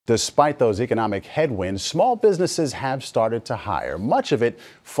Despite those economic headwinds, small businesses have started to hire, much of it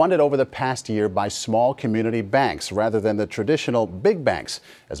funded over the past year by small community banks rather than the traditional big banks.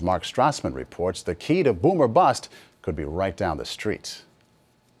 As Mark Strassmann reports, the key to boom or bust could be right down the street.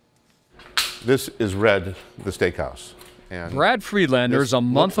 This is Red, the steakhouse. And Brad Friedlander's a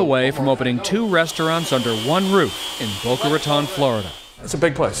month away from opening 2 restaurants under one roof in Boca Raton, Florida. It's a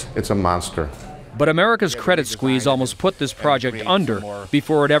big place. It's a monster. But America's credit squeeze almost put this project under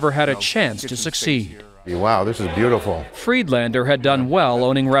before it ever had a chance to succeed. Wow, this is beautiful. Friedlander had done well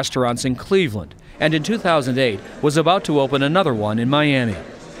owning restaurants in Cleveland, and in 2008 was about to open another one in Miami.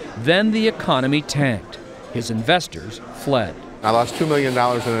 Then the economy tanked. His investors fled. I lost $2 million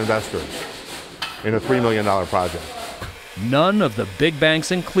in investors in a $3 million project. None of the big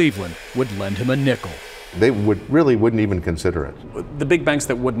banks in Cleveland would lend him a nickel. They wouldn't even consider it. The big banks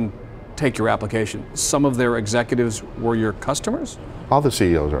that wouldn't take your application, some of their executives were your customers? All the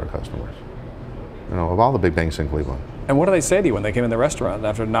CEOs are our customers, of all the big banks in Cleveland. And what do they say to you when they came in the restaurant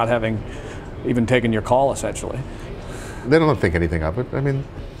after not having even taken your call, essentially? They don't think anything of it. I mean,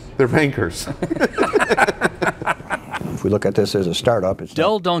 they're bankers. If we look at this as a startup, it's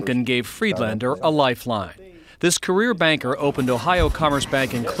Del Duncan gave Friedlander a lifeline. This career banker opened Ohio Commerce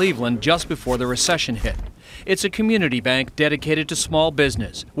Bank in Cleveland just before the recession hit. It's a community bank dedicated to small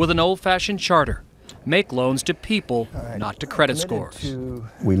business with an old-fashioned charter. Make loans to people, not to credit scores.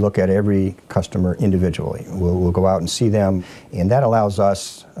 We look at every customer individually. We'll go out and see them, and that allows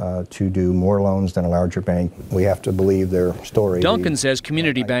us to do more loans than a larger bank. We have to believe their story. Duncan says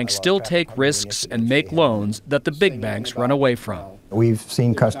community banks still take risks and make loans that the big banks run away from. We've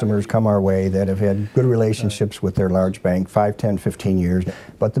seen customers come our way that have had good relationships with their large bank, 5, 10, 15 years,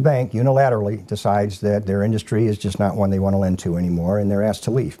 but the bank unilaterally decides that their industry is just not one they want to lend to anymore, and they're asked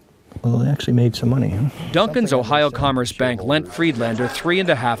to leave. Well, they actually made some money. Duncan's Ohio Commerce Bank lent Friedlander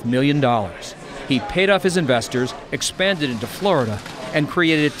 $3.5 million. He paid off his investors, expanded into Florida, and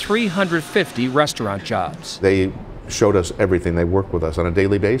created 350 restaurant jobs. They showed us everything. They worked with us on a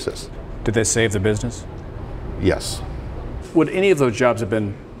daily basis. Did they save the business? Yes. Would any of those jobs have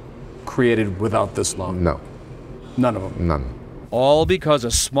been created without this loan? No. None of them? None. All because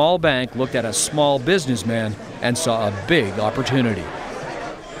a small bank looked at a small businessman and saw a big opportunity.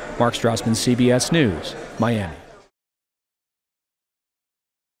 Mark Strassmann, CBS News, Miami.